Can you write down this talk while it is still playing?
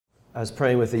I was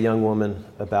praying with a young woman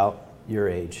about your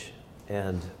age,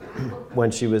 and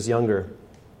when she was younger,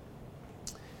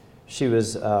 she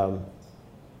was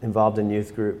involved in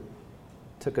youth group,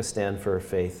 took a stand for her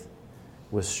faith,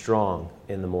 was strong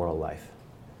in the moral life.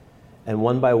 And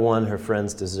one by one, her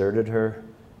friends deserted her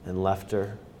and left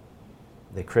her.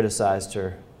 They criticized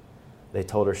her. They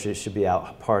told her she should be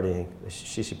out partying,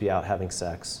 she should be out having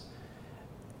sex.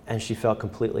 And she felt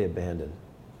completely abandoned.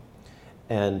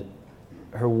 And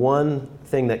her one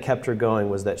thing that kept her going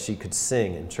was that she could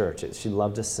sing in church. She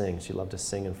loved to sing. She loved to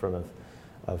sing in front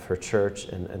of her church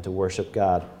and to worship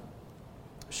God.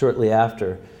 Shortly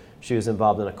after, she was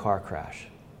involved in a car crash.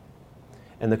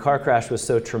 And the car crash was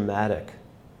so traumatic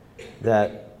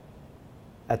that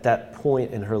at that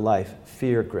point in her life,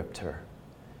 fear gripped her.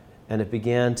 And it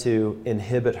began to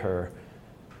inhibit her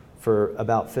for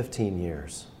about 15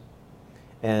 years.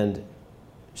 And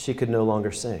she could no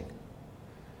longer sing.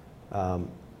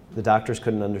 The doctors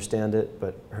couldn't understand it,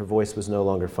 but her voice was no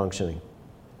longer functioning.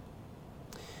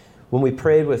 When we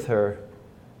prayed with her,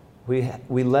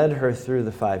 we led her through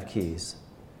the 5 keys.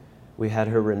 We had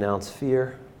her renounce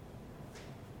fear,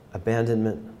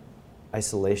 abandonment,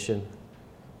 isolation,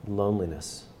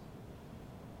 loneliness.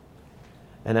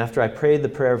 And after I prayed the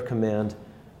prayer of command,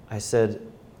 I said,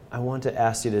 I want to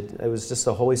ask you to, it was just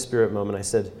a Holy Spirit moment. I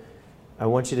said, I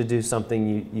want you to do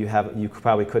something you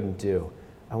probably couldn't do.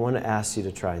 I want to ask you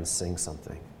to try and sing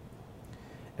something.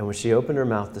 And when she opened her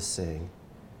mouth to sing,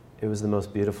 it was the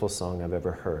most beautiful song I've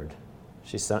ever heard.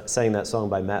 She sang that song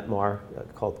by Matt Maher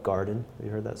called Garden. Have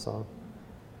you heard that song?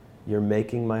 You're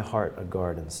making my heart a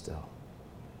garden still.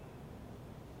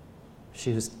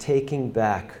 She was taking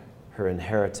back her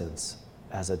inheritance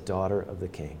as a daughter of the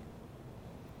King.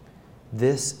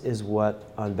 This is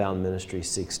what Unbound Ministry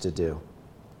seeks to do.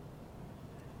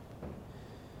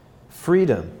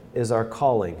 Freedom is our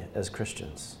calling as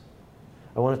Christians.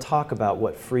 I want to talk about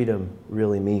what freedom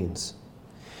really means.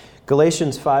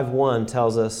 Galatians 5:1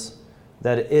 tells us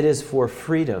that it is for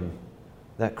freedom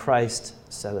that Christ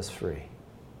set us free.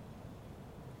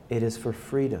 It is for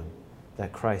freedom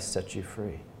that Christ set you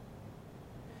free.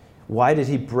 Why did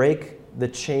he break the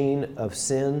chain of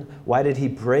sin? Why did he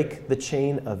break the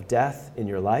chain of death in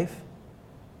your life?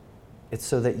 It's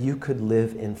so that you could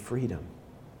live in freedom.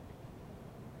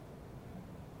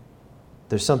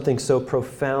 There's something so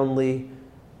profoundly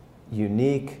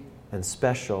unique and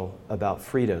special about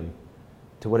freedom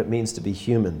to what it means to be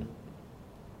human.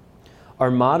 Our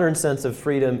modern sense of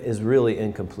freedom is really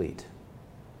incomplete.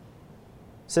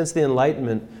 Since the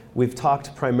Enlightenment, we've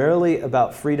talked primarily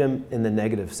about freedom in the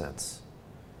negative sense.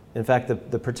 In fact,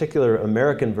 the particular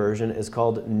American version is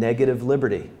called negative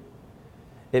liberty.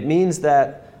 It means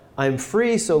that I'm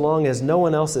free so long as no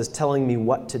one else is telling me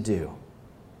what to do.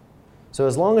 So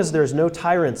as long as there's no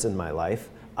tyrants in my life,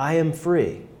 I am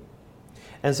free.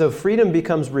 And so freedom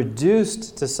becomes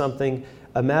reduced to something,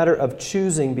 a matter of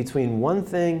choosing between one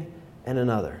thing and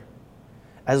another.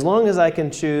 As long as I can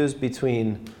choose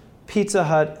between Pizza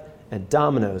Hut and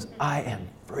Domino's, I am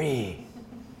free.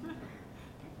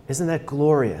 Isn't that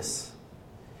glorious?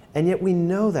 And yet we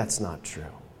know that's not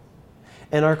true.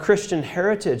 And our Christian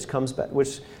heritage comes back,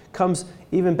 which comes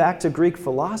even back to Greek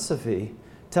philosophy,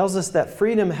 tells us that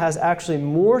freedom has actually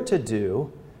more to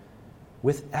do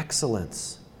with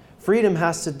excellence. Freedom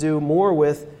has to do more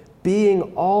with being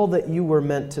all that you were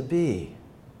meant to be.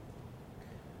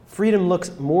 Freedom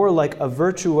looks more like a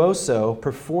virtuoso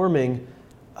performing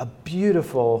a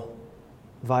beautiful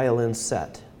violin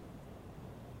set,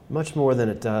 much more than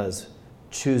it does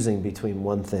choosing between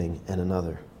one thing and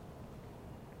another.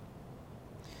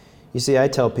 You see, I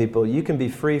tell people, you can be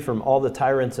free from all the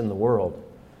tyrants in the world,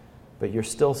 but you're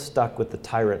still stuck with the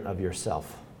tyrant of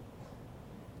yourself.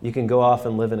 You can go off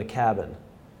and live in a cabin,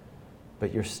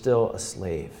 but you're still a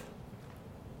slave.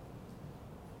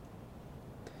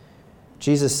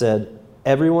 Jesus said,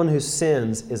 everyone who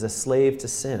sins is a slave to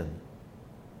sin.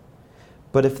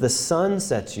 But if the Son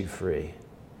sets you free,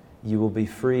 you will be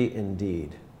free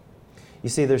indeed. You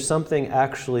see, there's something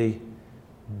actually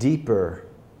deeper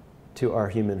to our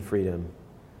human freedom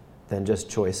than just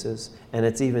choices. And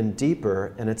it's even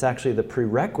deeper, and it's actually the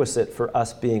prerequisite for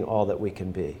us being all that we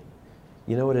can be.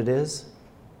 You know what it is?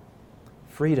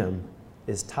 Freedom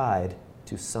is tied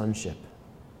to sonship.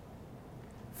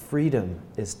 Freedom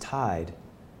is tied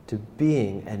to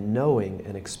being and knowing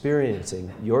and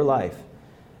experiencing your life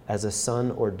as a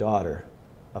son or daughter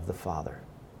of the Father.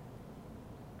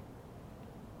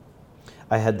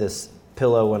 I had this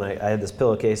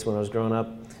pillowcase when I was growing up.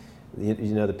 You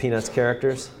know the Peanuts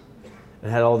characters? It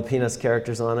had all the Peanuts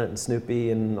characters on it and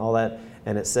Snoopy and all that.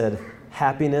 And it said,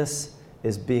 happiness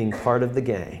is being part of the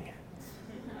gang.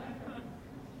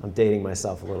 I'm dating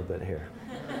myself a little bit here.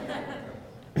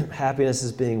 Happiness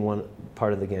is being one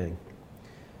part of the gang.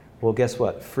 Well, guess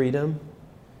what? Freedom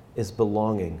is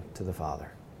belonging to the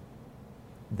Father.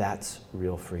 That's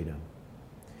real freedom.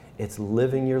 It's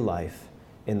living your life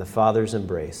in the Father's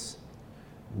embrace,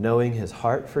 knowing His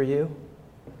heart for you,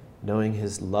 knowing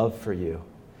His love for you,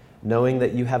 knowing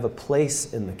that you have a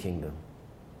place in the kingdom.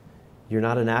 You're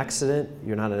not an accident,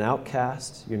 you're not an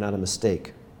outcast, you're not a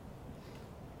mistake.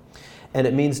 And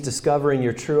it means discovering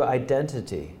your true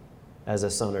identity as a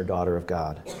son or daughter of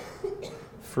God.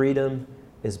 Freedom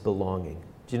is belonging.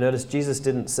 Do you notice Jesus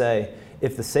didn't say,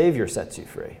 if the Savior sets you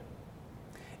free,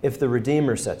 if the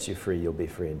Redeemer sets you free, you'll be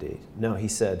free indeed. No, He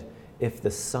said, if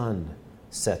the Son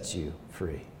sets you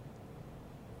free.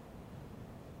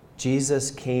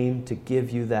 Jesus came to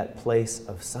give you that place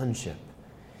of sonship.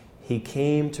 He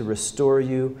came to restore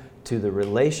you to the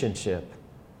relationship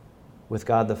with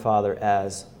God the Father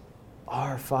as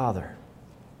our Father.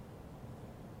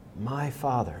 My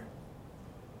Father.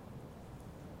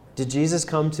 Did Jesus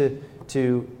come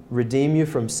to redeem you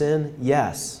from sin?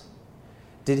 Yes.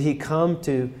 Did He come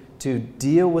to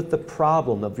deal with the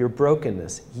problem of your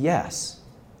brokenness? Yes.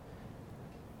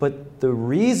 But the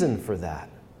reason for that,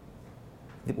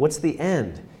 what's the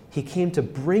end? He came to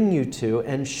bring you to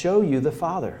and show you the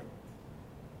Father.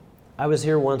 I was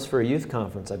here once for a youth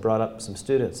conference. I brought up some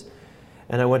students,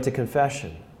 and I went to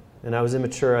confession, and I was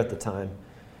immature at the time.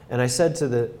 And I said to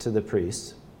the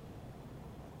priest,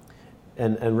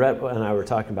 and Rhett and I were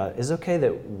talking about, is it okay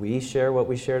that we share what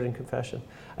we shared in confession?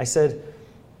 I said,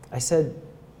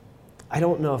 I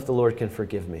don't know if the Lord can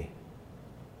forgive me.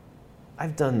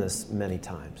 I've done this many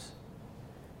times.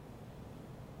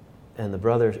 And the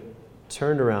brother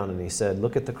turned around and he said,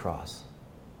 look at the cross.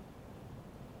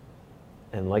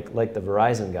 And like the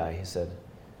Verizon guy, he said,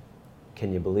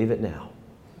 can you believe it now?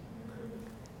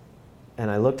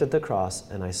 And I looked at the cross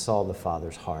and I saw the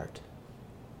Father's heart.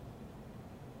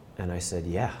 And I said,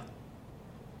 yeah,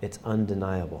 it's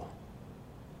undeniable.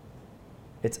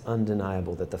 It's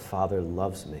undeniable that the Father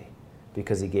loves me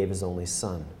because He gave His only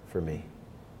Son for me.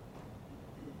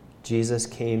 Jesus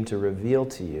came to reveal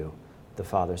to you the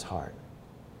Father's heart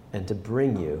and to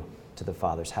bring you to the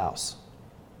Father's house.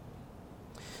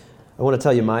 I want to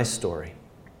tell you my story.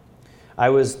 I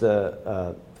was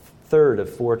the third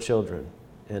of 4 children,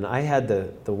 and I had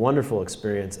the wonderful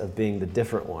experience of being the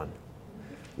different one.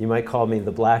 You might call me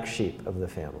the black sheep of the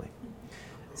family.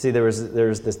 See, there's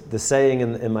the saying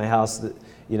in my house that,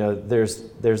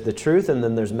 there's the truth and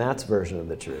then there's Matt's version of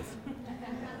the truth.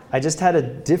 I just had a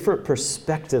different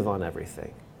perspective on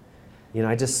everything.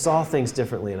 I just saw things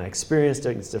differently and I experienced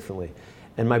things differently.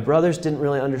 And my brothers didn't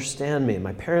really understand me.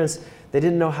 My parents, they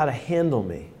didn't know how to handle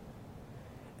me.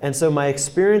 And so my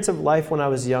experience of life when I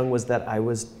was young was that I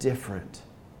was different.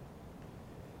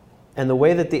 And the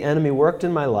way that the enemy worked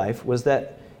in my life was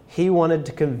that he wanted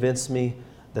to convince me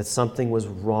that something was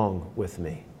wrong with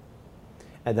me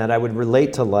and that I would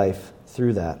relate to life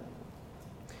through that.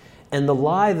 And the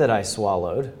lie that I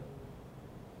swallowed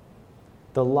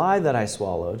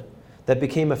that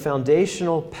became a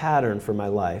foundational pattern for my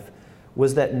life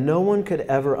was that no one could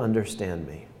ever understand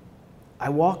me. I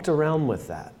walked around with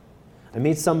that. I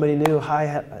meet somebody new,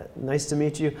 hi, nice to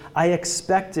meet you. I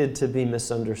expected to be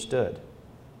misunderstood.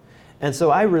 And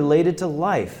so I related to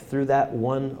life through that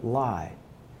one lie.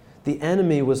 The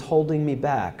enemy was holding me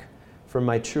back from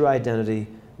my true identity,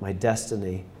 my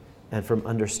destiny, and from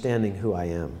understanding who I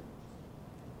am.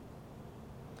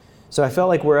 So I felt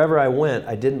like wherever I went,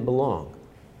 I didn't belong.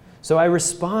 So I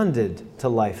responded to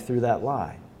life through that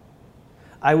lie.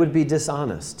 I would be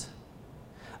dishonest.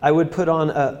 I would put on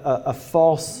a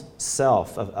false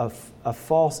self, a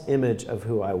false image of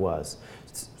who I was,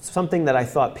 something that I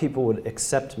thought people would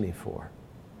accept me for.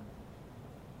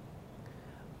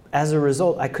 As a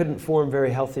result, I couldn't form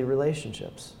very healthy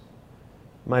relationships.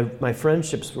 My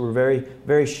friendships were very,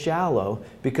 very shallow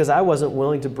because I wasn't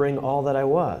willing to bring all that I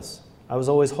was. I was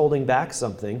always holding back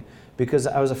something because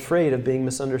I was afraid of being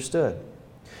misunderstood.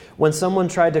 When someone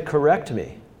tried to correct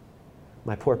me,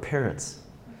 my poor parents,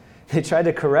 they tried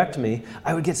to correct me,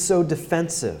 I would get so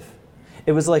defensive.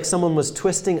 It was like someone was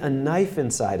twisting a knife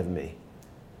inside of me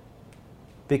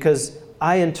because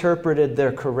I interpreted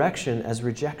their correction as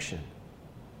rejection.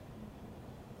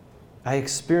 I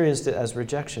experienced it as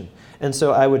rejection. And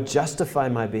so I would justify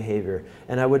my behavior,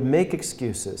 and I would make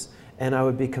excuses, and I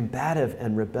would be combative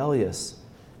and rebellious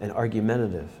and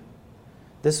argumentative.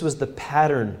 This was the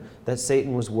pattern that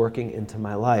Satan was working into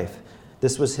my life.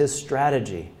 This was his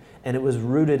strategy, and it was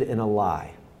rooted in a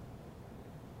lie.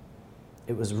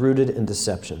 It was rooted in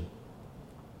deception.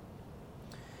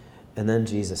 And then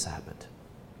Jesus happened.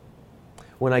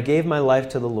 When I gave my life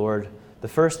to the Lord, the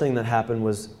first thing that happened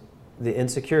was the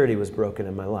insecurity was broken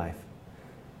in my life.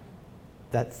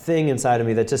 That thing inside of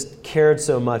me that just cared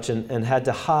so much and had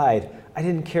to hide, I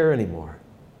didn't care anymore.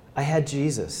 I had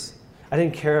Jesus. I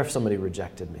didn't care if somebody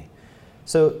rejected me.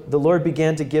 So the Lord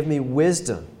began to give me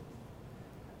wisdom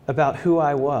about who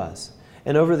I was.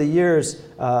 And over the years,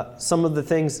 some of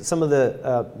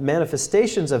the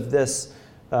manifestations of this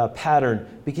pattern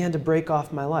began to break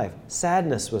off my life.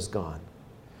 Sadness was gone.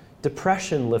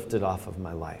 Depression lifted off of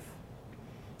my life.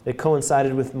 It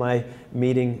coincided with my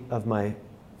meeting of my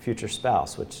future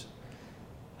spouse, which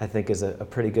I think is a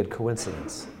pretty good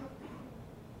coincidence.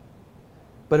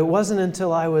 But it wasn't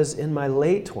until I was in my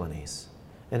late 20s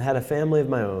and had a family of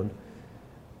my own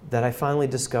that I finally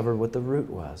discovered what the root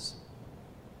was.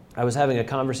 I was having a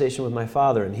conversation with my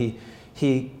father, and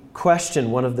he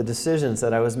questioned one of the decisions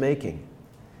that I was making.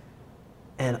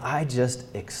 And I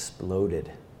just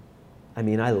exploded. I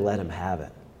mean, I let him have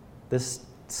it. This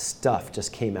stuff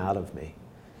just came out of me.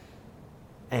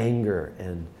 Anger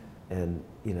and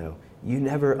you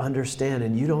never understand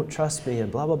and you don't trust me and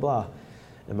blah, blah, blah.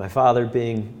 And my father,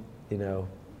 being,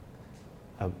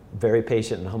 a very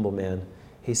patient and humble man,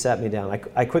 he sat me down.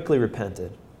 I quickly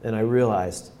repented, and I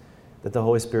realized that the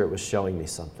Holy Spirit was showing me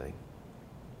something.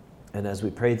 And as we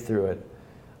prayed through it,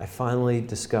 I finally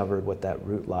discovered what that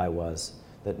root lie was,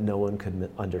 that no one could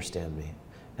understand me.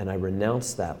 And I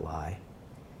renounced that lie,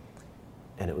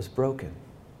 and it was broken.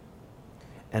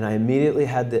 And I immediately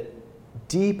had the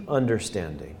deep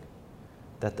understanding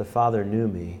that the Father knew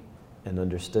me and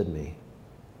understood me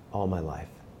all my life.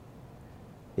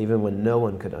 Even when no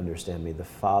one could understand me, the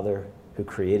Father who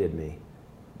created me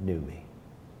knew me.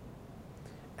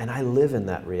 And I live in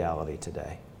that reality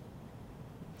today.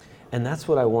 And that's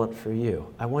what I want for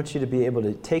you. I want you to be able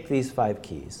to take these 5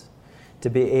 keys, to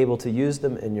be able to use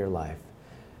them in your life,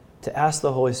 to ask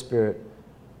the Holy Spirit,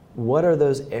 what are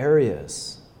those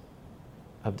areas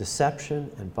of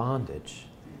deception and bondage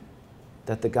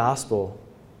that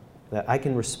that I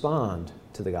can respond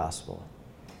to the gospel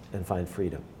and find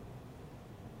freedom?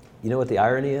 You know what the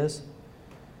irony is?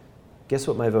 Guess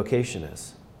what my vocation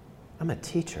is? I'm a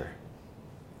teacher.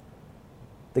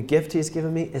 The gift he's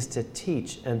given me is to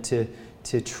teach and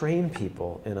to train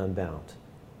people in Unbound.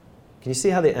 Can you see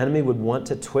how the enemy would want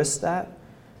to twist that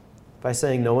by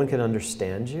saying no one can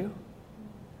understand you?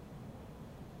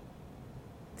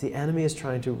 The enemy is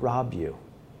trying to rob you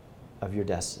of your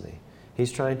destiny.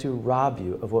 He's trying to rob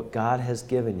you of what God has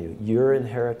given you, your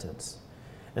inheritance.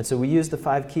 And so we use the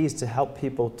 5 keys to help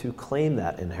people to claim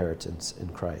that inheritance in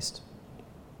Christ.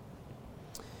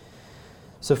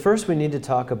 So first we need to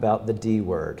talk about the D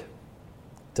word,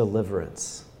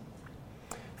 deliverance.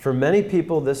 For many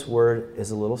people, this word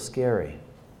is a little scary.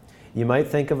 You might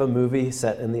think of a movie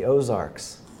set in the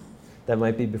Ozarks. That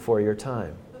might be before your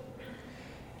time.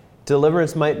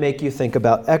 Deliverance might make you think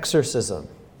about exorcism.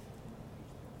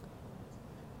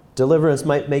 Deliverance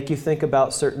might make you think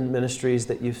about certain ministries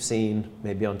that you've seen,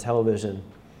 maybe on television,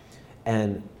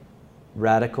 and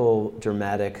radical,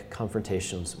 dramatic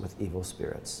confrontations with evil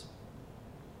spirits.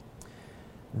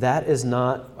 That is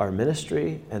not our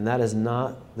ministry, and that is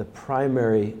not the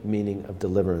primary meaning of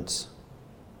deliverance.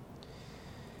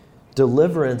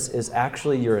 Deliverance is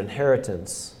actually your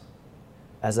inheritance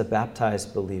as a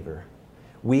baptized believer.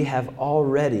 We have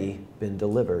already been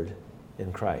delivered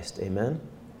in Christ. Amen?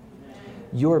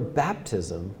 Your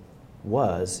baptism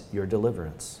was your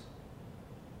deliverance.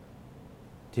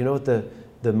 Do you know what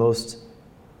the most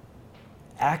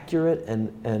accurate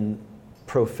and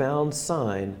profound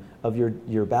sign of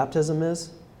your baptism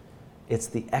is? It's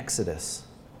the Exodus.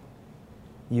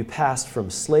 You passed from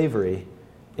slavery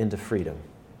into freedom,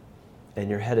 and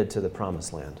you're headed to the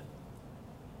promised land.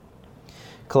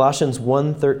 Colossians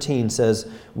 1:13 says,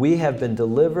 "We have been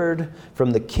delivered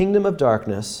from the kingdom of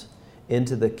darkness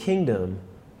into the kingdom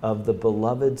of the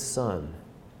beloved Son."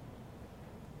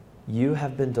 You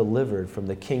have been delivered from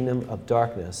the kingdom of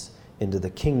darkness into the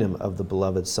kingdom of the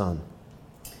beloved Son.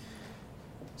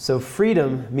 So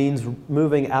freedom means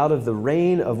moving out of the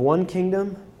reign of one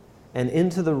kingdom and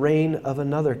into the reign of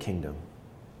another kingdom.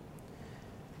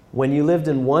 When you lived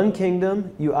in one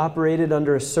kingdom, you operated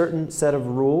under a certain set of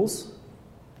rules,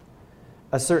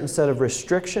 a certain set of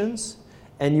restrictions,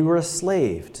 and you were a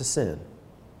slave to sin.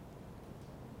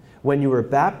 When you were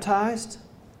baptized,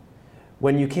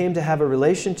 when you came to have a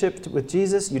relationship with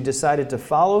Jesus, you decided to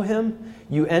follow him,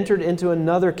 you entered into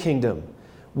another kingdom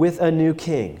with a new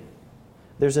king.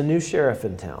 There's a new sheriff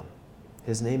in town.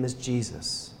 His name is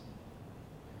Jesus.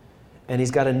 And he's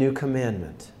got a new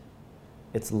commandment.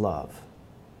 It's love.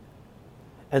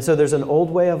 And so there's an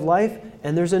old way of life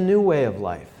and there's a new way of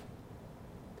life.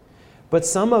 But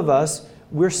some of us,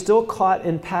 we're still caught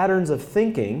in patterns of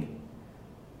thinking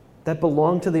that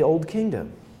belong to the old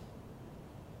kingdom.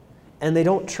 And they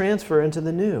don't transfer into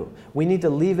the new. We need to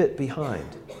leave it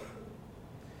behind.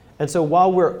 And so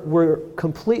while we're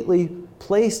completely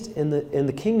placed in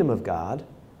the kingdom of God,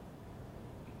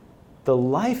 the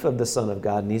life of the Son of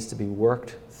God needs to be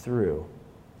worked through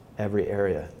every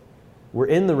area. We're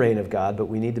in the reign of God, but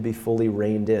we need to be fully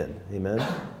reined in. Amen?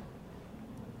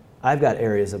 I've got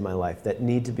areas of my life that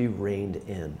need to be reined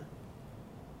in.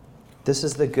 This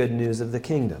is the good news of the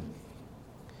kingdom.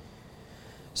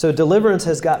 So deliverance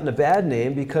has gotten a bad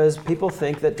name because people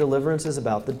think that deliverance is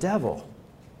about the devil.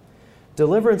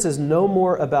 Deliverance is no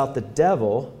more about the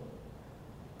devil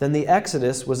than the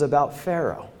Exodus was about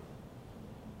Pharaoh.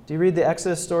 Do you read the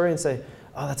Exodus story and say,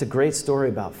 oh, that's a great story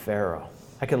about Pharaoh.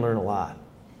 I can learn a lot.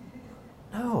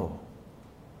 No.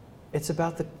 It's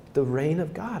about the reign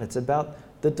of God. It's about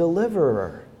the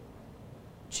deliverer,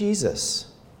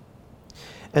 Jesus.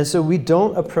 And so we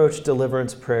don't approach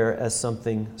deliverance prayer as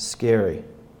something scary.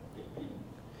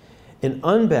 In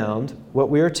Unbound, what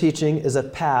we are teaching is a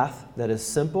path that is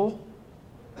simple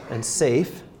and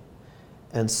safe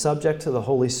and subject to the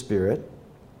Holy Spirit.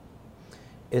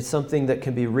 It's something that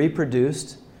can be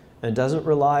reproduced and doesn't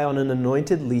rely on an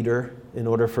anointed leader in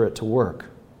order for it to work.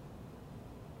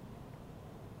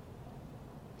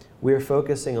 We're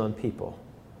focusing on people.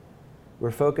 We're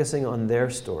focusing on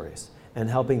their stories and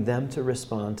helping them to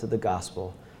respond to the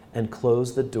gospel and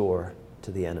close the door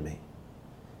to the enemy.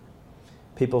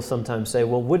 People sometimes say,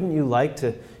 well, wouldn't you like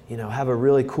to, have a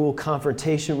really cool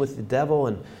confrontation with the devil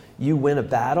and you win a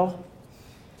battle?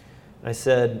 I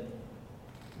said,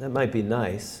 that might be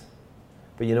nice,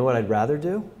 but you know what I'd rather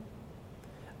do?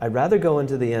 I'd rather go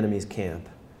into the enemy's camp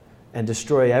and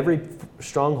destroy every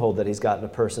stronghold that he's got in a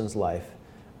person's life,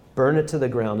 burn it to the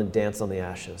ground and dance on the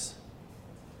ashes.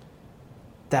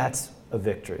 That's a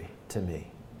victory to me.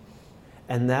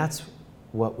 And that's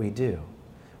what we do.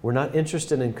 We're not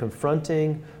interested in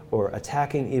confronting or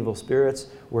attacking evil spirits.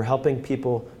 We're helping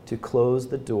people to close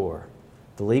the door,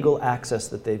 the legal access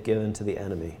that they've given to the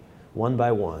enemy, one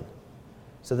by one,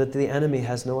 so that the enemy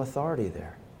has no authority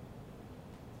there.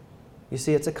 You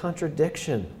see, it's a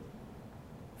contradiction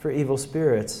for evil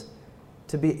spirits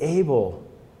to be able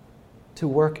to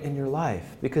work in your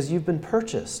life because you've been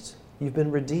purchased, you've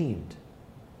been redeemed.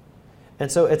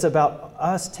 And so it's about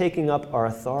us taking up our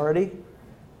authority,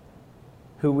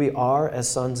 who we are as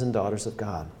sons and daughters of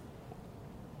God.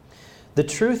 The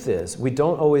truth is, we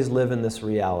don't always live in this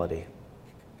reality.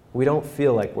 We don't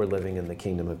feel like we're living in the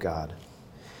kingdom of God.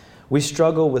 We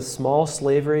struggle with small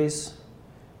slaveries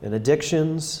and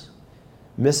addictions,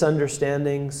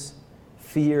 misunderstandings,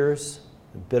 fears,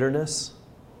 and bitterness.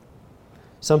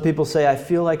 Some people say, I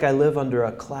feel like I live under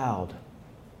a cloud.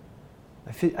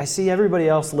 I see everybody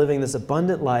else living this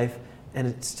abundant life, and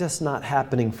it's just not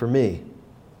happening for me.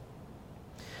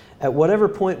 At whatever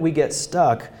point we get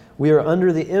stuck, we are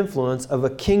under the influence of a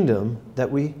kingdom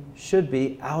that we should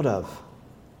be out of.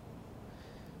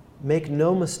 Make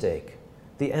no mistake,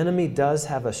 the enemy does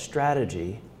have a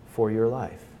strategy for your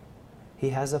life. He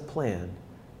has a plan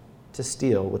to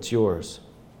steal what's yours.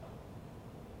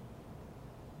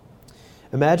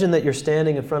 Imagine that you're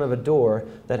standing in front of a door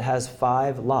that has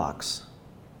 5 locks.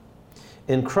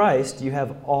 In Christ, you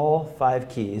have all 5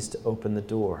 keys to open the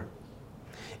door.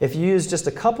 If you use just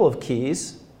a couple of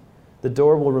keys, the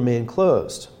door will remain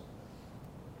closed.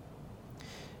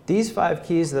 These 5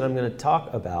 keys that I'm going to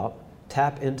talk about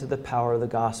tap into the power of the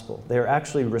gospel. They are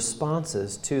actually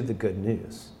responses to the good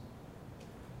news.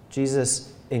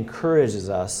 Jesus encourages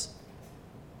us,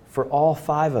 for all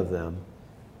 5 of them,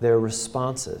 their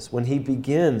responses. When he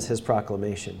begins his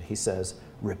proclamation, he says,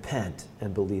 repent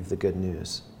and believe the good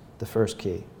news, the first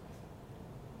key.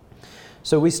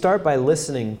 So we start by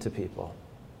listening to people.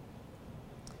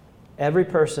 Every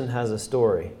person has a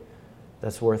story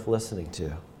that's worth listening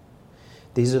to.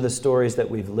 These are the stories that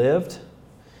we've lived.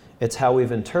 It's how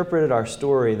we've interpreted our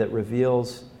story that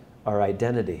reveals our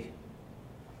identity.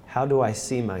 How do I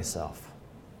see myself?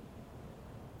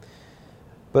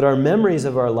 But our memories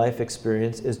of our life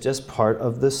experience is just part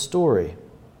of the story.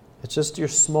 It's just your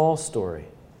small story.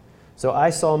 So I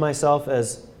saw myself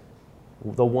as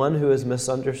the one who is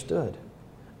misunderstood.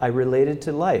 I related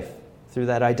to life through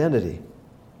that identity.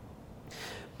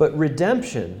 But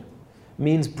redemption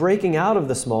means breaking out of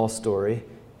the small story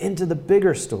into the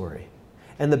bigger story.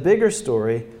 And the bigger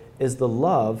story is the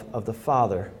love of the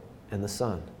Father and the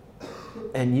Son.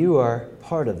 And you are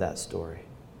part of that story.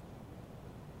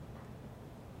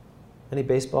 Any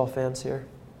baseball fans here?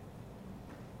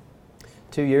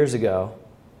 2 years ago,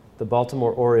 the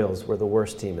Baltimore Orioles were the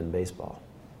worst team in baseball.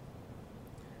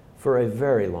 for a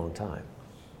very long time.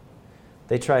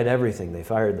 They tried everything. They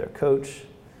fired their coach.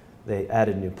 They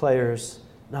added new players.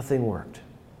 Nothing worked.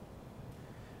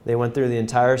 They went through the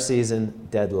entire season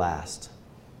dead last.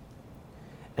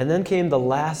 And then came the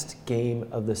last game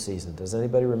of the season. Does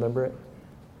anybody remember it?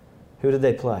 Who did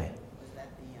they play? Was that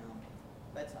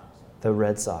the Red Sox? The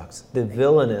Red Sox. The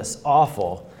villainous,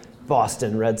 awful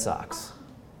Boston Red Sox.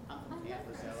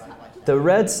 The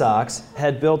Red Sox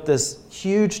had built this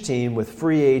huge team with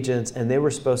free agents, and they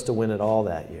were supposed to win it all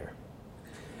that year.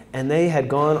 And they had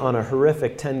gone on a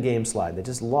horrific 10-game slide. They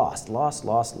just lost.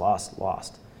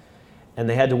 And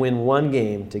they had to win one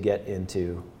game to get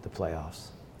into the playoffs.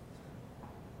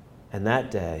 And that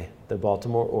day, the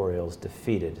Baltimore Orioles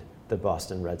defeated the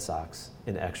Boston Red Sox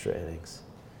in extra innings.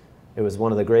 It was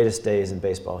one of the greatest days in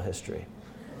baseball history.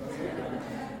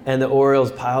 And the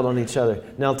Orioles piled on each other.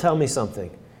 Now tell me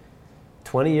something.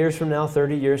 20 years from now,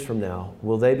 30 years from now,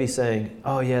 will they be saying,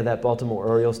 oh yeah, that Baltimore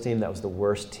Orioles team, that was the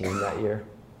worst team that year?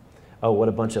 Oh, what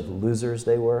a bunch of losers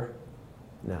they were?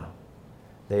 No.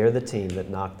 They are the team that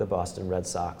knocked the Boston Red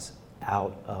Sox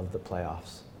out of the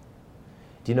playoffs.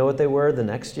 Do you know what they were the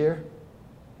next year?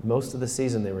 Most of the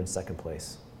season they were in second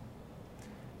place.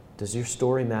 Does your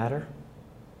story matter?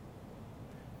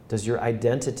 Does your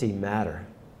identity matter?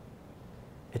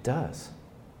 It does.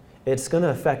 It's going to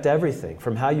affect everything,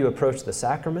 from how you approach the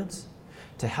sacraments,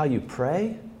 to how you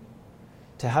pray,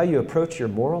 to how you approach your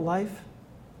moral life,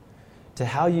 to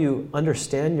how you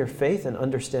understand your faith and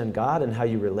understand God and how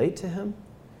you relate to Him.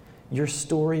 Your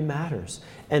story matters.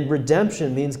 And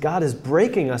redemption means God is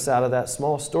breaking us out of that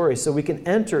small story so we can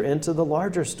enter into the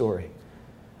larger story.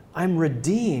 I'm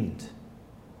redeemed.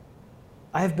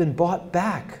 I have been bought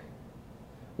back.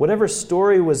 Whatever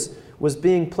story was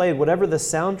being played, whatever the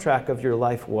soundtrack of your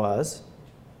life was,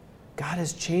 God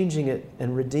is changing it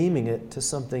and redeeming it to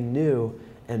something new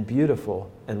and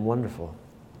beautiful and wonderful.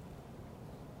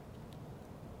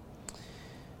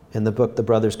 In the book, The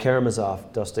Brothers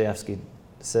Karamazov, Dostoevsky,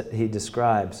 he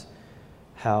describes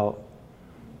how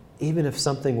even if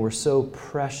something were so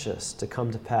precious to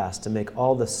come to pass, to make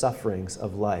all the sufferings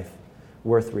of life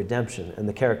worth redemption, and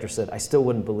the character said, I still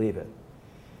wouldn't believe it.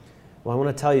 Well, I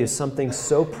want to tell you, something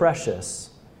so precious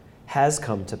has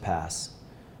come to pass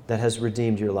that has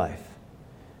redeemed your life.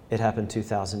 It happened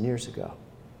 2,000 years ago.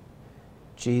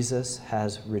 Jesus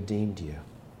has redeemed you.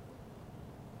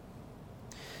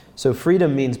 So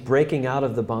freedom means breaking out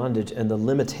of the bondage and the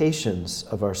limitations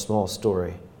of our small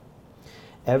story.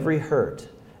 Every hurt,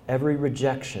 every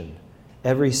rejection,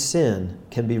 every sin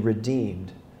can be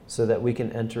redeemed so that we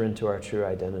can enter into our true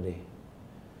identity.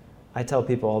 I tell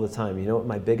people all the time, you know what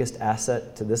my biggest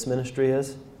asset to this ministry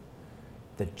is?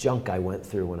 The junk I went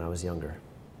through when I was younger.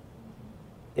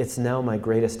 It's now my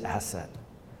greatest asset.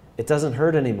 It doesn't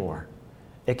hurt anymore.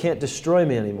 It can't destroy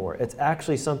me anymore. It's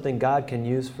actually something God can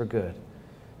use for good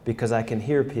because I can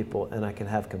hear people and I can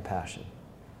have compassion.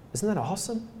 Isn't that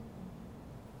awesome?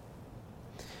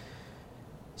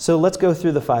 So let's go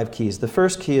through the 5 keys. The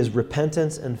first key is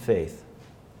repentance and faith.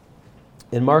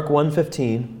 In Mark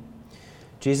 1:15,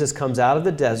 Jesus comes out of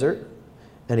the desert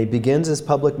and he begins his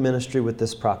public ministry with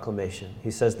this proclamation. He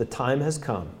says, the time has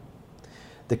come.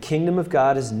 The kingdom of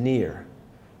God is near.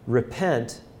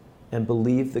 Repent and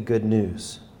believe the good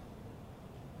news.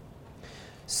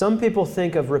 Some people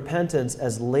think of repentance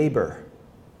as labor.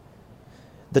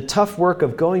 The tough work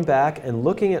of going back and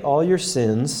looking at all your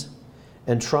sins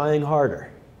and trying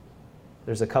harder.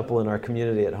 There's a couple in our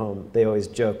community at home. They always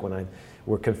joke when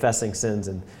we're confessing sins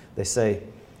and they say,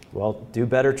 well, do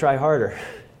better, try harder.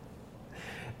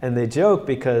 And they joke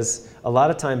because a lot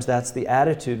of times that's the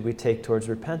attitude we take towards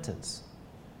repentance.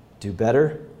 Do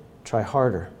better, try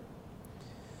harder.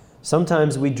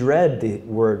 Sometimes we dread the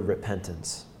word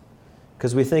repentance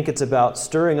because we think it's about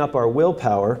stirring up our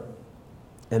willpower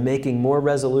and making more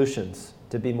resolutions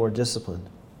to be more disciplined.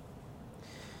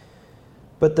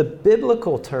 But the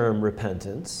biblical term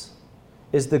repentance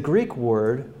is the Greek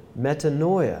word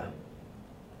metanoia.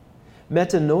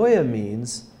 Metanoia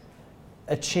means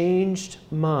a changed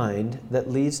mind that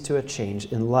leads to a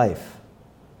change in life.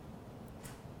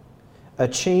 A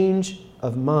change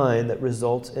of mind that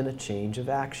results in a change of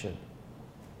action.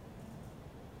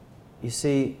 You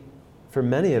see, for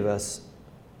many of us,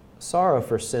 sorrow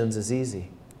for sins is easy.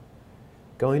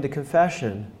 Going to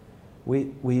confession,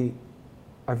 we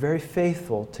are very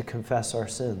faithful to confess our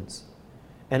sins.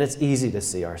 And it's easy to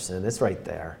see our sin. It's right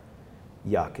there.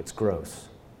 Yuck, it's gross.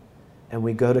 And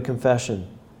we go to confession.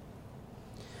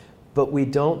 But we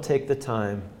don't take the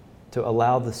time to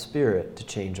allow the Spirit to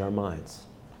change our minds.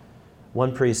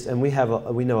 One priest, and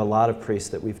we know a lot of priests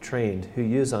that we've trained who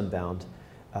use Unbound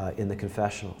in the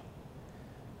confessional.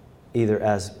 either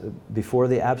as before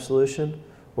the absolution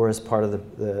or as part of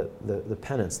the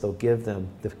penance. They'll give them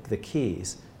the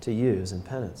keys to use in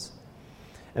penance.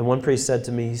 And one priest said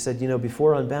to me, he said,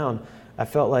 before Unbound, I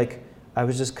felt like I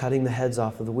was just cutting the heads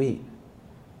off of the wheat.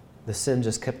 The sin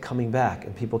just kept coming back,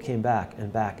 and people came back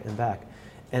and back and back.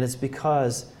 And it's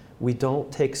because we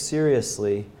don't take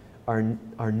seriously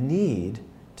our need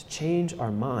to change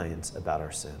our minds about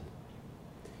our sin.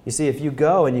 You see, if you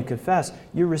go and you confess,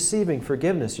 you're receiving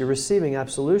forgiveness, you're receiving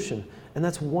absolution, and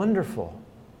that's wonderful.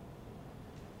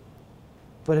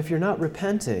 But if you're not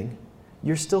repenting,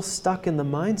 you're still stuck in the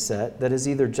mindset that is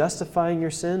either justifying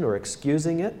your sin or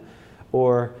excusing it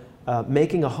or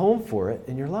making a home for it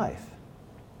in your life.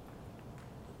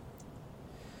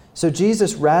 So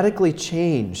Jesus radically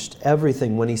changed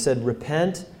everything when he said,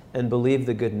 repent and believe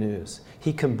the good news.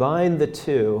 He combined the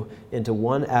two into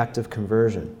one act of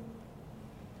conversion.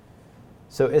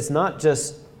 So it's not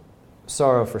just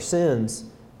sorrow for sins,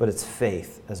 but it's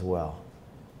faith as well.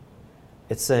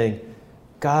 It's saying,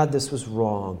 God, this was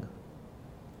wrong.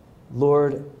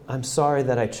 Lord, I'm sorry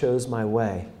that I chose my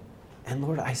way. And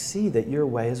Lord, I see that your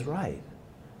way is right.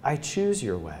 I choose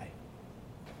your way.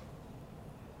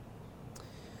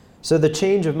 So the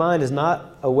change of mind is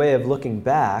not a way of looking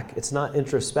back. It's not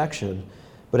introspection,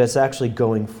 but it's actually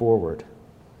going forward.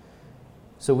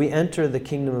 So we enter the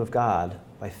kingdom of God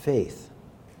by faith.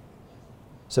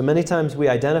 So many times we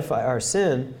identify our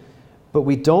sin, but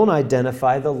we don't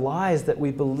identify the lies that we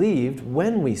believed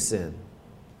when we sin.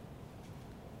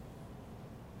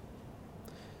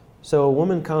 So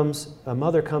a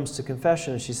mother comes to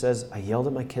confession and she says, I yelled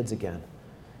at my kids again.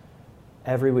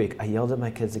 Every week, I yelled at my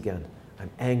kids again. I'm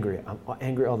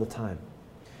angry all the time.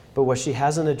 But what she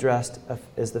hasn't addressed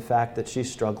is the fact that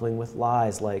she's struggling with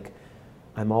lies like,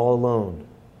 I'm all alone.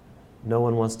 No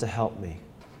one wants to help me.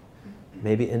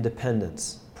 Maybe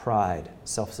independence, pride,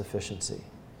 self-sufficiency.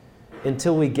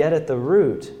 Until we get at the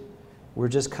root, we're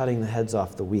just cutting the heads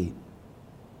off the wheat.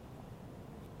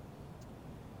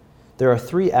 There are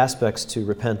three aspects to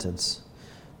repentance.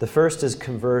 The first is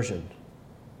conversion.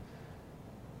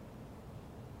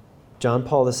 John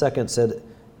Paul II said,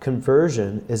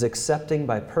 conversion is accepting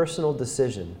by personal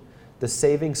decision the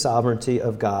saving sovereignty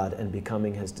of God and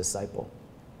becoming his disciple.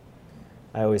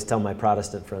 I always tell my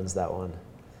Protestant friends that one.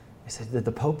 I said, did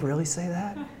the Pope really say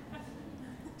that?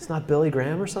 It's not Billy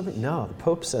Graham or something? No, the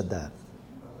Pope said that.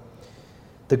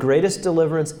 The greatest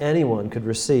deliverance anyone could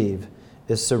receive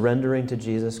is surrendering to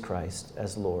Jesus Christ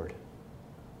as Lord.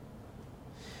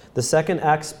 The second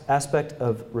aspect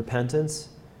of repentance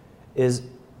is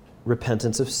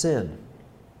repentance of sin.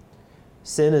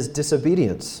 Sin is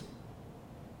disobedience.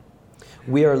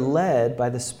 We are led by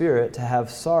the Spirit to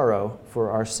have sorrow for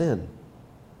our sin.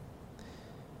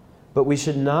 But we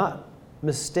should not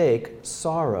mistake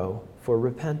sorrow for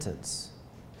repentance.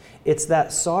 It's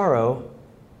that sorrow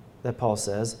that Paul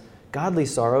says, godly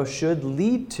sorrow should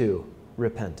lead to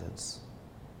repentance.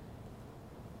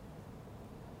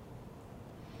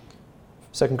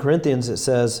 2 Corinthians, it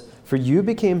says, for you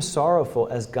became sorrowful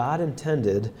as God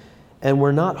intended and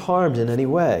were not harmed in any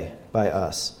way by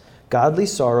us. Godly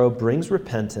sorrow brings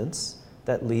repentance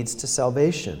that leads to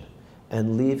salvation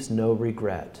and leaves no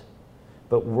regret.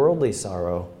 But worldly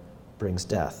sorrow brings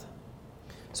death.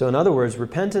 So in other words,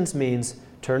 repentance means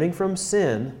turning from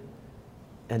sin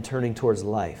and turning towards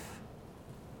life.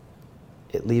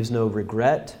 It leaves no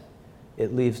regret.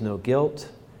 It leaves no guilt.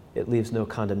 It leaves no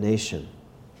condemnation.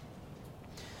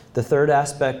 The third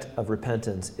aspect of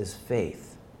repentance is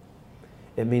faith.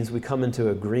 It means we come into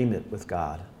agreement with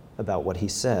God about what he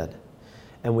said,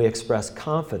 and we express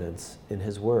confidence in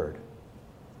his word.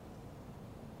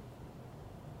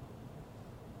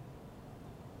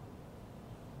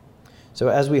 So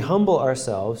as we humble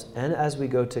ourselves and as we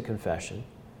go to confession,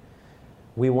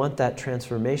 we want that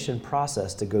transformation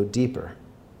process to go deeper.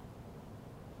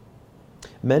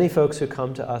 Many folks who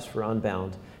come to us for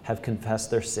Unbound have confessed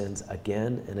their sins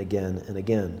again and again and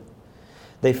again.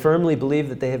 They firmly believe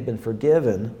that they have been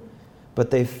forgiven, but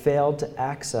they've failed to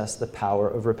access the power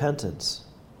of repentance.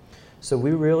 So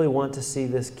we really want to see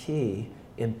this key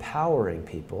empowering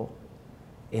people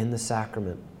in the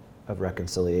sacrament of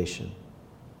reconciliation.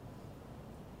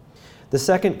 The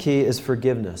second key is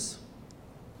forgiveness.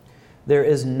 There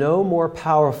is no more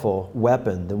powerful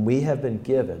weapon than we have been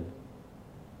given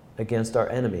against our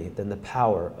enemy than the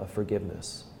power of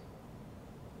forgiveness.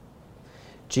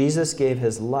 Jesus gave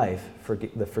his life for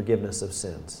the forgiveness of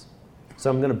sins. So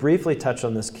I'm going to briefly touch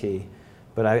on this key,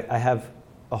 but I have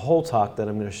a whole talk that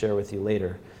I'm going to share with you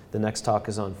later. The next talk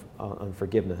is on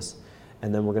forgiveness,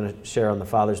 and then we're going to share on the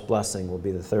Father's blessing will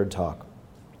be the third talk.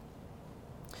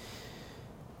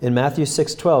 In Matthew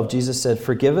 6:12, Jesus said,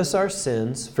 forgive us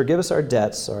our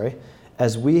debts,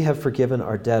 as we have forgiven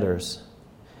our debtors.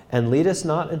 And lead us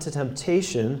not into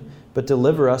temptation, but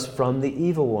deliver us from the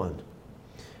evil one.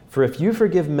 For if you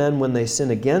forgive men when they sin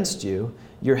against you,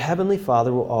 your heavenly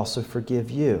Father will also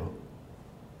forgive you.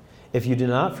 If you do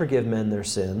not forgive men their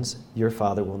sins, your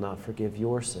Father will not forgive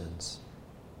your sins.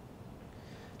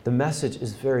 The message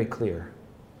is very clear.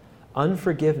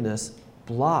 Unforgiveness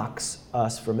blocks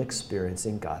us from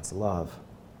experiencing God's love,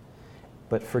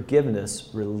 but forgiveness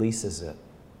releases it.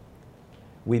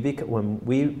 When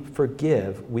we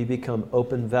forgive, we become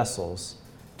open vessels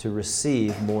to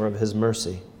receive more of His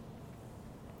mercy.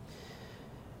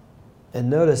 And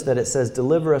notice that it says,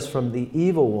 deliver us from the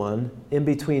evil one, in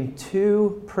between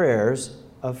two prayers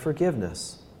of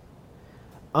forgiveness.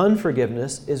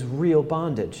 Unforgiveness is real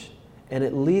bondage, and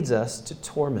it leads us to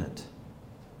torment.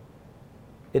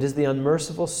 It is the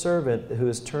unmerciful servant who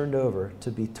is turned over to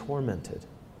be tormented.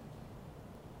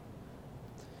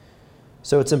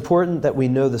 So it's important that we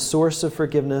know the source of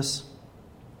forgiveness,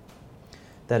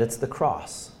 that it's the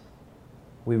cross.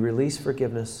 We release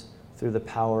forgiveness through the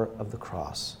power of the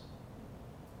cross.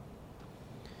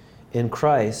 In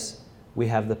Christ, we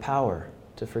have the power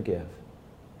to forgive,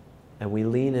 and we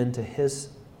lean into His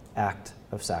act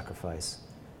of sacrifice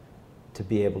to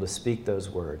be able to speak those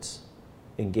words,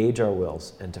 engage our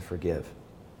wills, and to forgive.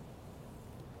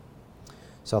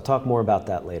 So I'll talk more about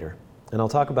that later. And I'll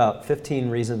talk about 15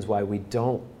 reasons why we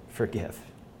don't forgive.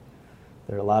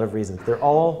 There are a lot of reasons. They're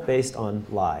all based on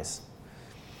lies.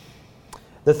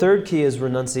 The third key is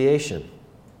renunciation.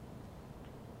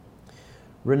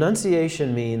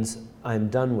 Renunciation means I'm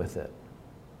done with it.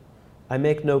 I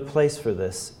make no place for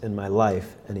this in my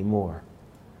life anymore.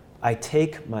 I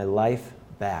take my life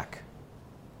back.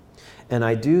 And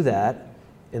I do that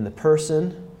in the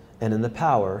person and in the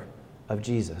power of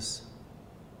Jesus.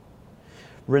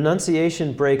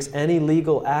 Renunciation breaks any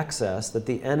legal access that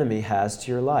the enemy has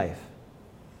to your life.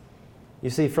 You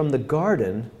see, from the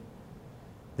garden,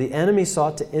 the enemy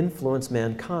sought to influence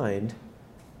mankind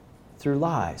through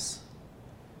lies,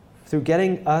 through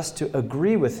getting us to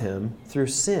agree with him through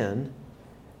sin,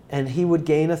 and he would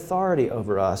gain authority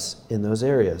over us in those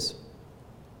areas.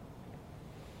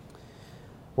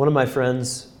 One of my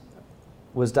friends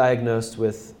was diagnosed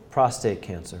with prostate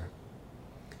cancer.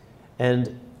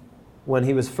 And when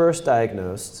he was first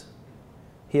diagnosed,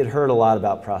 he had heard a lot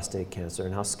about prostate cancer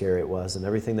and how scary it was and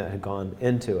everything that had gone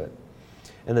into it.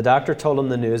 And the doctor told him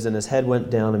the news, and his head went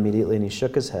down immediately, and he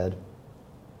shook his head.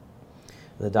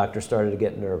 And the doctor started to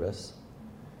get nervous.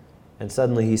 And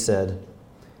suddenly he said,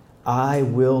 "I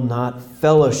will not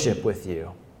fellowship with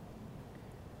you."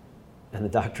 And the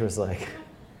doctor was like,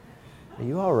 "Are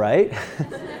you all right?"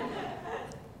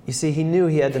 You see, he knew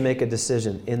he had to make a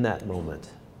decision in that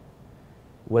moment.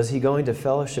 Was he going to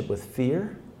fellowship with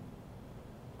fear,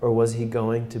 or was he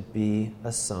going to be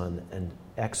a son and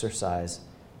exercise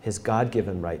his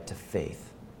God-given right to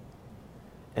faith?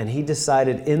 And he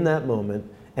decided in that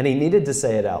moment, and he needed to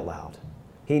say it out loud.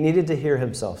 He needed to hear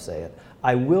himself say it.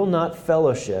 I will not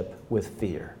fellowship with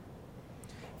fear.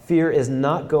 Fear is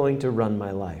not going to run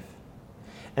my life.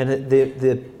 And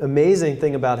the amazing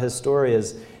thing about his story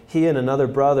is he and another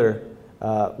brother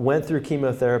went through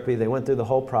chemotherapy. They went through the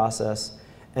whole process,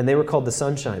 and they were called the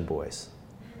Sunshine Boys.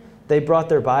 They brought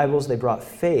their Bibles, they brought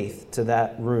faith to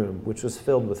that room, which was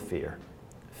filled with fear,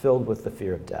 filled with the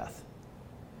fear of death.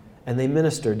 And they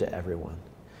ministered to everyone.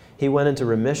 He went into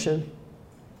remission.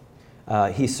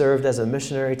 He served as a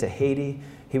missionary to Haiti.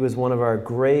 He was one of our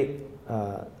great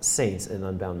saints in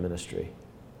Unbound ministry.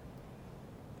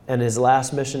 And his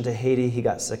last mission to Haiti, he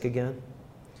got sick again.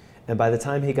 And by the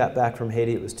time he got back from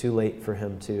Haiti, it was too late for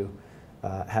him to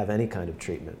have any kind of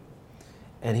treatment.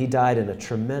 And he died in a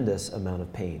tremendous amount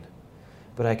of pain.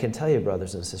 But I can tell you,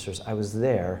 brothers and sisters, I was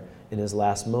there in his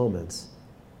last moments,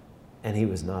 and he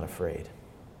was not afraid.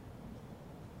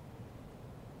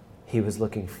 He was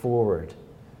looking forward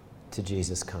to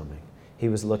Jesus coming. He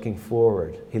was looking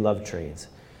forward, he loved trains,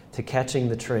 to catching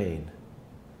the train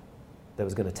that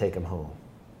was going to take him home.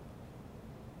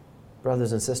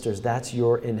 Brothers and sisters, that's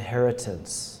your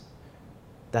inheritance.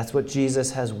 That's what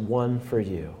Jesus has won for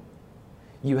you.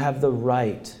 You have the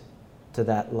right to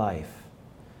that life.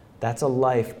 That's a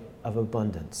life of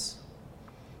abundance.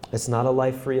 It's not a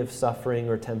life free of suffering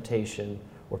or temptation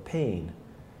or pain.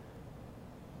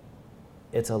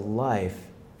 It's a life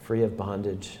free of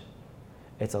bondage.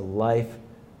 It's a life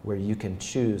where you can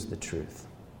choose the truth.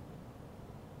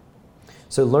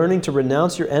 So learning to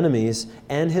renounce your enemies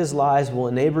and his lies will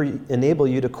enable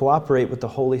you to cooperate with the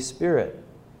Holy Spirit.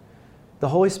 The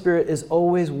Holy Spirit is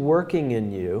always working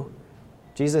in you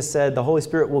Jesus said the Holy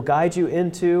Spirit will guide you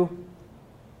into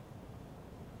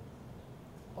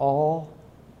all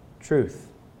truth.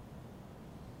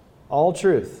 All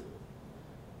truth.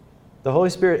 The Holy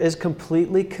Spirit is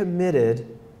completely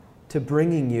committed to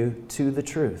bringing you to the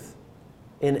truth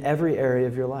in every area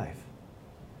of your life.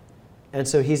 And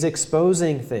so he's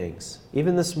exposing things.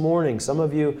 Even this morning, some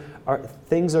of you,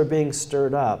 things are being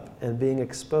stirred up and being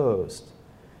exposed.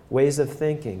 Ways of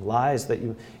thinking, lies that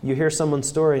you hear someone's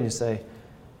story and you say,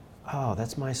 oh,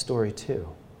 that's my story too.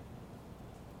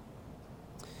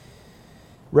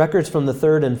 Records from the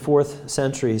 3rd and 4th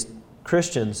centuries,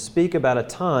 Christians speak about a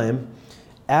time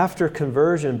after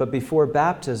conversion but before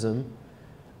baptism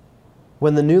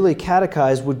when the newly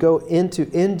catechized would go into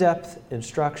in-depth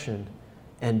instruction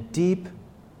and deep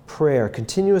prayer,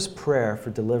 continuous prayer for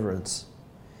deliverance,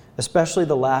 especially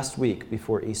the last week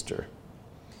before Easter.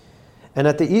 And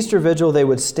at the Easter vigil, they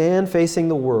would stand facing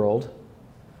the world.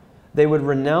 They would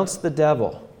renounce the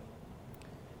devil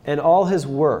and all his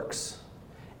works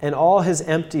and all his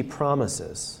empty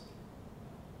promises.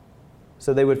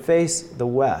 So they would face the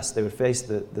west. They would face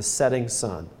the setting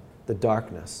sun, the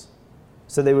darkness.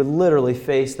 So they would literally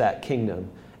face that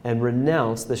kingdom and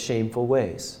renounce the shameful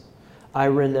ways. I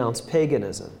renounce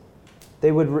paganism.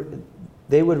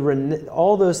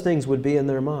 All those things would be in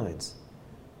their minds.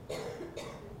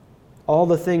 All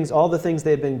the things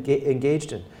they had been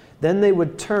engaged in. Then they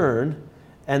would turn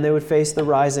and they would face the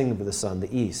rising of the sun,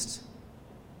 the east.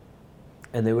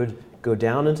 And they would go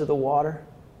down into the water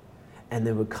and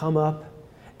they would come up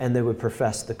and they would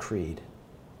profess the creed.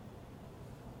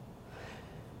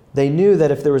 They knew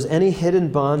that if there was any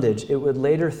hidden bondage, it would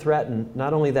later threaten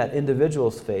not only that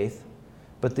individual's faith,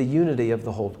 but the unity of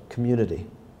the whole community.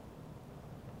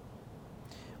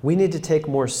 We need to take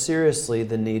more seriously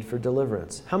the need for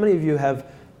deliverance. How many of you have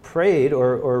prayed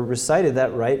or recited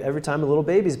that rite every time a little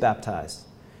baby's baptized?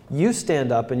 You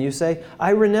stand up and you say, I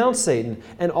renounce Satan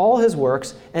and all his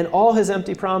works and all his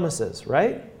empty promises,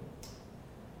 right?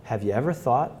 Have you ever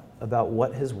thought about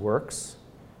what his works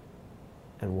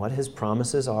and what his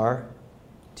promises are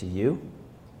to you?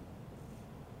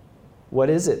 What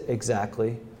is it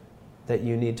exactly that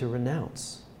you need to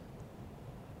renounce?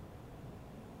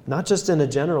 Not just in a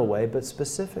general way, but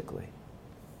specifically.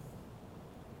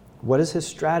 What is his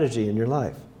strategy in your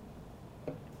life?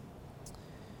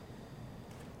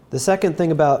 The second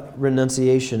thing about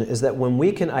renunciation is that when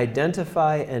we can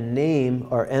identify and name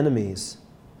our enemies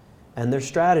and their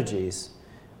strategies,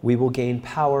 we will gain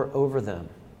power over them.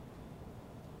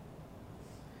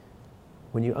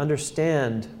 When you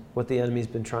understand what the enemy's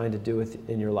been trying to do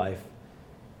in your life,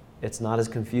 it's not as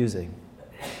confusing.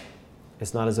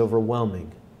 It's not as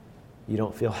overwhelming. You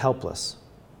don't feel helpless.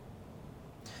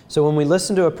 So when we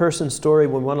listen to a person's story,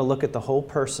 we want to look at the whole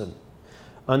person,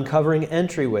 uncovering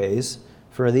entryways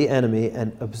for the enemy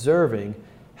and observing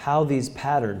how these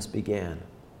patterns began.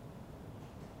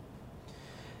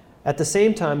 At the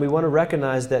same time, we want to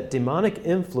recognize that demonic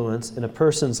influence in a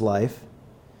person's life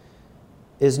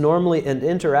is normally an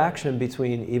interaction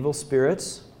between evil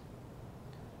spirits,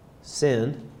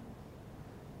 sin,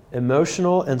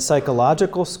 emotional and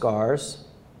psychological scars,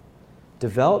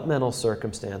 developmental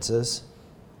circumstances,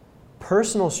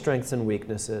 personal strengths and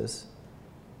weaknesses,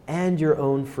 and your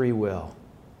own free will.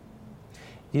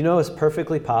 You know it's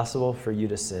perfectly possible for you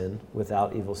to sin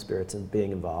without evil spirits and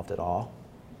being involved at all.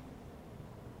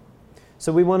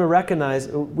 So we want to recognize,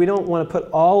 we don't want to put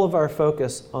all of our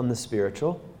focus on the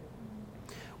spiritual.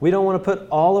 We don't want to put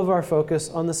all of our focus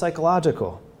on the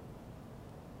psychological.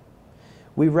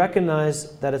 We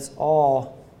recognize that it's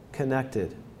all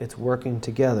connected. It's working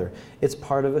together. It's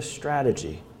part of a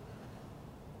strategy.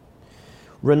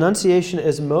 Renunciation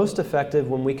is most effective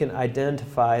when we can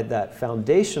identify that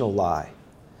foundational lie,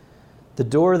 the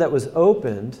door that was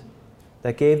opened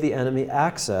that gave the enemy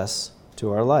access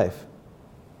to our life.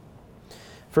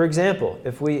 For example,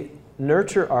 if we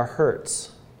nurture our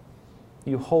hurts,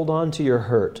 you hold on to your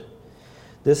hurt,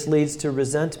 this leads to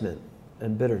resentment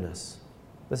and bitterness.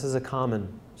 This is a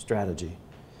common strategy.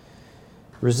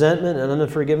 Resentment and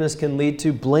unforgiveness can lead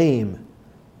to blame,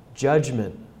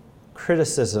 judgment,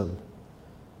 criticism,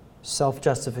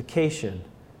 self-justification,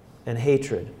 and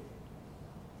hatred.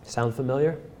 Sound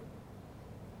familiar?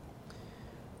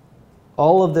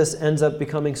 All of this ends up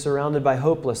becoming surrounded by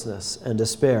hopelessness and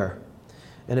despair,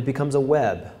 and it becomes a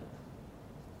web.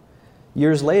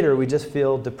 Years later, we just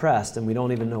feel depressed and we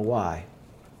don't even know why.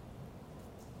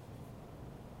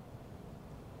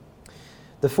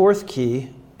 The fourth key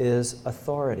is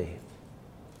authority.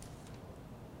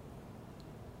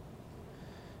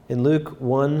 In Luke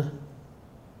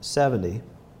 1:70,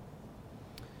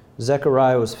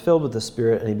 Zechariah was filled with the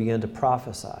Spirit, and he began to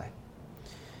prophesy.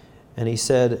 And he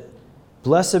said,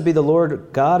 "Blessed be the Lord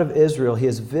God of Israel. He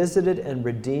has visited and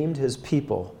redeemed his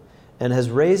people, and has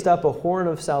raised up a horn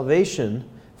of salvation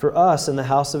for us in the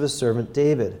house of his servant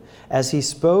David, as he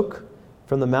spoke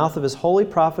from the mouth of his holy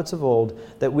prophets of old,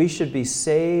 that we should be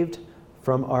saved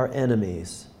from our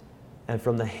enemies and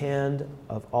from the hand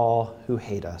of all who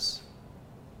hate us."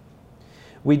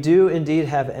 We do indeed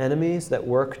have enemies that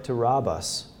work to rob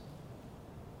us.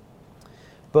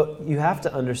 But you have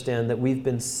to understand that we've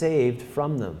been saved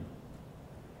from them.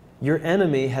 Your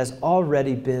enemy has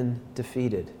already been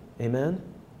defeated. Amen?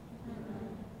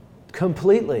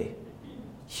 Completely.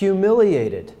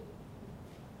 Humiliated.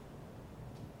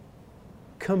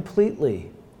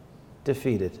 Completely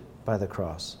defeated by the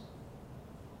cross.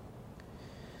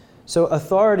 So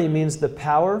authority means the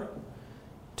power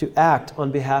to act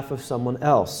on behalf of someone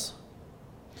else.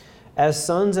 As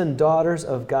sons and daughters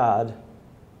of God,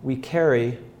 we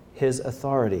carry his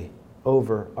authority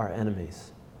over our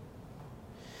enemies.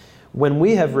 When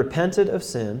we have repented of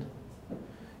sin,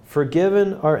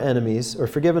 forgiven our enemies, or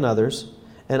forgiven others,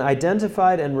 and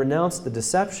identified and renounced the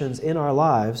deceptions in our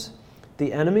lives,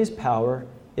 the enemy's power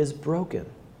is broken.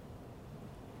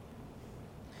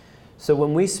 So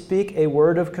when we speak a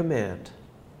word of command,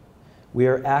 we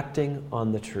are acting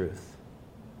on the truth.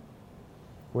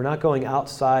 We're not going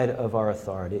outside of our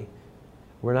authority.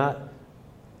 We're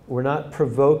not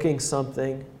provoking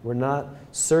something. We're not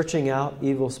searching out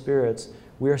evil spirits.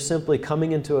 We are simply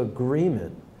coming into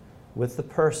agreement with the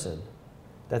person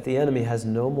that the enemy has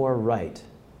no more right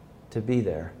to be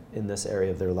there in this area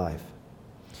of their life.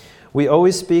 We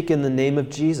always speak in the name of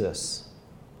Jesus,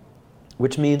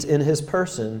 which means in his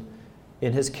person,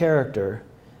 in his character,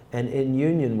 and in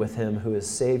union with him who is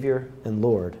Savior and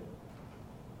Lord.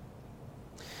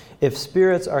 If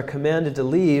spirits are commanded to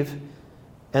leave,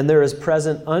 and there is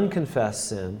present unconfessed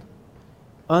sin,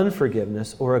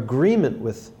 unforgiveness, or agreement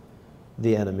with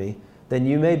the enemy, then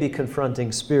you may be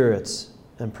confronting spirits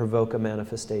and provoke a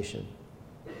manifestation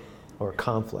or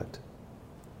conflict.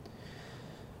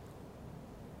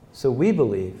 So we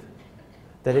believe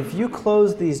that if you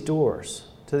close these doors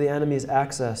to the enemy's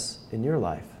access in your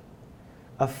life,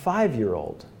 a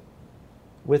 5-year-old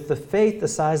with the faith the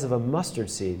size of a mustard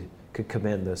seed could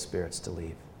command those spirits to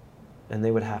leave, and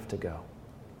they would have to go.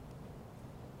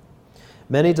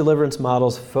 Many deliverance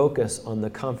models focus on the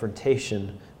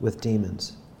confrontation with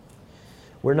demons.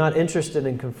 We're not interested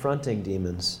in confronting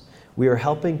demons. We are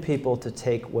helping people to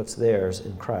take what's theirs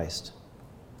in Christ.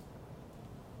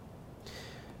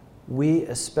 We,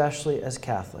 especially as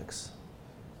Catholics,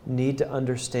 need to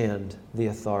understand the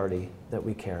authority that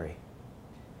we carry.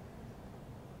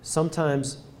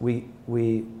 Sometimes we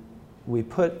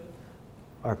put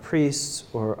our priests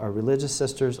or our religious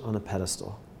sisters on a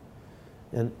pedestal.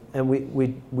 And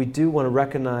we do want to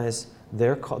recognize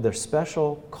their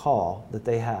special call that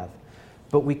they have.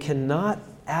 But we cannot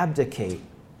abdicate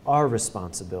our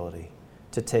responsibility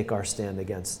to take our stand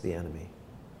against the enemy.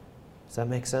 Does that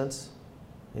make sense?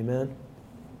 Amen?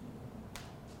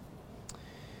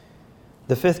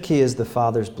 The fifth key is the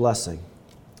Father's blessing.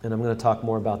 And I'm going to talk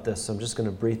more about this, so I'm just going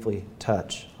to briefly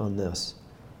touch on this.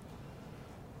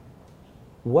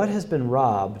 What has been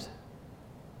robbed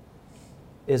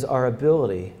is our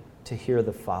ability to hear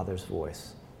the Father's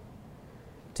voice,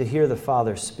 to hear the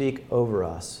Father speak over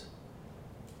us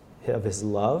of his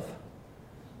love,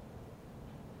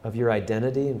 of your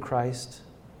identity in Christ,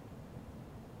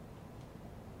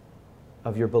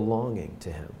 of your belonging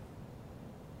to him.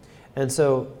 And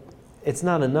so it's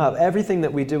not enough. Everything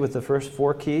that we do with the first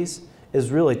 4 keys is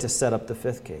really to set up the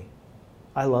 5th key.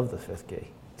 I love the 5th key.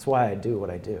 That's why I do what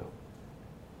I do.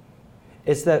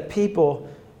 It's that people,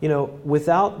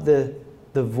 without the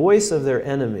voice of their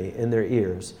enemy in their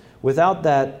ears, without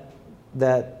that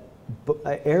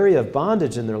area of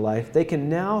bondage in their life, they can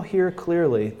now hear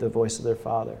clearly the voice of their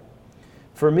Father.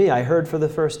 For me, I heard for the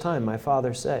first time my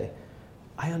Father say,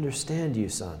 "I understand you,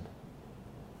 son.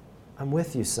 I'm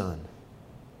with you, son.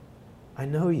 I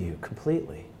know you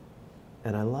completely,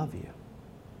 and I love you."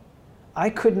 I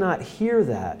could not hear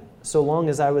that so long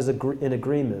as I was in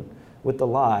agreement with the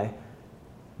lie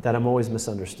that I'm always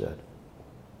misunderstood.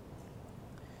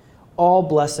 All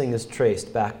blessing is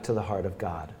traced back to the heart of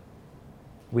God.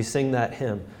 We sing that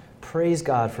hymn, "Praise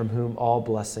God from whom all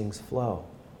blessings flow."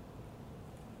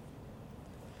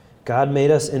 God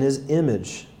made us in his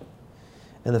image,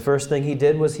 and the first thing he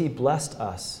did was he blessed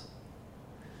us.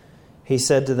 He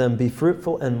said to them, "Be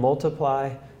fruitful and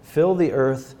multiply, fill the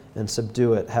earth and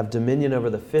subdue it, have dominion over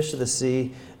the fish of the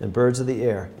sea and birds of the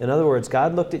air." In other words,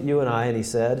 God looked at you and I and he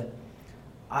said,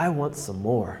 "I want some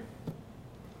more.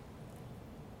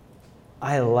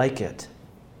 I like it.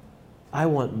 I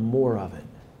want more of it.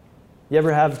 You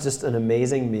ever have just an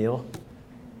amazing meal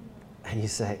and you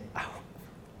say, oh,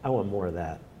 I want more of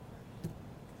that?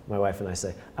 My wife and I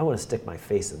say, I want to stick my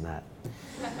face in that.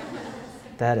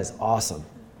 That is awesome.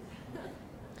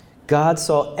 God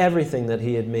saw everything that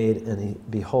he had made,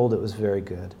 and behold, it was very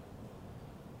good.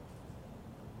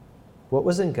 What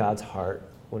was in God's heart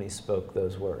when he spoke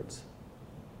those words?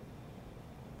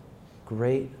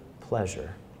 Great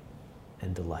pleasure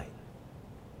and delight.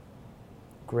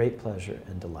 Great pleasure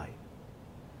and delight.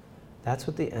 That's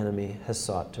what the enemy has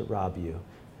sought to rob you,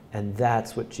 and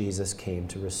that's what Jesus came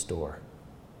to restore.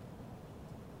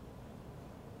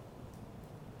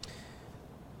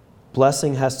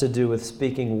 Blessing has to do with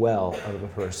speaking well of a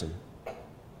person.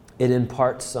 It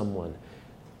imparts someone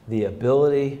the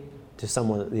ability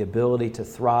to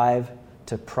thrive,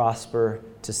 to prosper,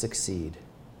 to succeed.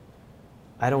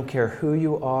 I don't care who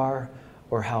you are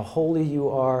or how holy you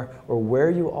are or where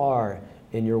you are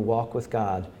in your walk with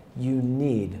God, you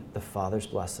need the Father's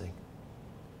blessing.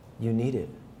 You need it.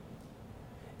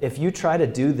 If you try to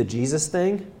do the Jesus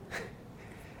thing,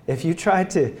 if you try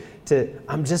to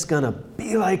I'm just going to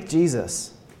be like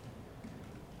Jesus,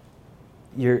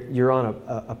 you're on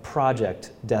a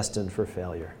project destined for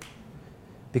failure.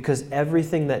 Because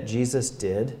everything that Jesus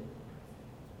did,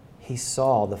 he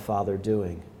saw the Father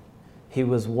doing. He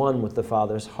was one with the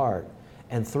Father's heart.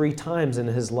 And 3 times in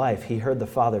his life, he heard the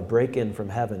Father break in from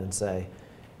heaven and say,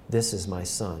 "This is my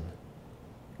Son,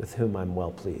 with whom I'm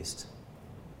well pleased."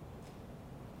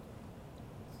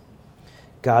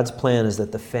 God's plan is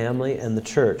that the family and the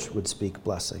church would speak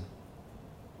blessing.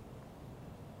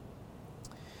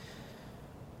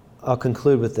 I'll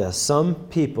conclude with this. Some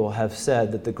people have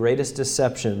said that the greatest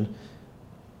deception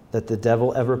that the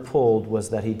devil ever pulled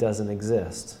was that he doesn't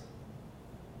exist.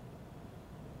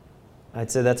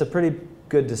 I'd say that's a pretty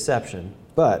good deception,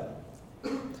 but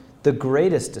the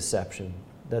greatest deception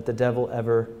that the devil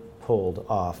ever pulled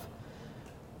off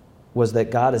was that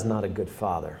God is not a good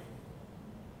father.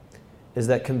 Is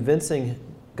that convincing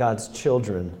God's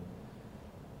children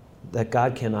that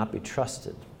God cannot be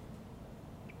trusted.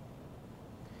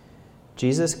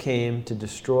 Jesus came to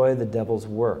destroy the devil's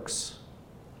works,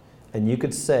 and you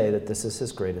could say that this is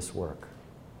his greatest work.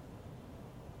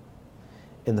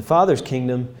 In the Father's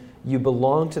kingdom, you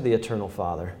belong to the eternal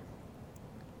Father,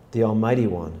 the Almighty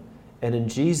One, and in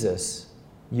Jesus,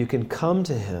 you can come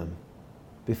to him,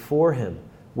 before him,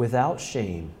 without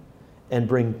shame, and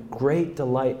bring great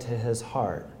delight to his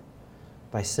heart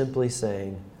by simply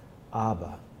saying,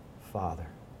 Abba, Father.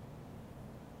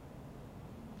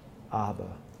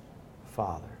 Abba,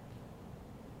 Father.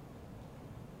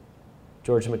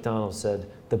 George MacDonald said,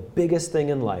 the biggest thing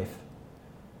in life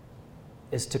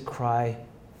is to cry,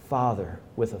 Father,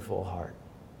 with a full heart.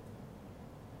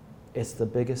 It's the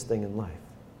biggest thing in life,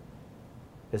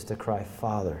 is to cry,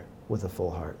 Father, with a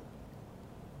full heart.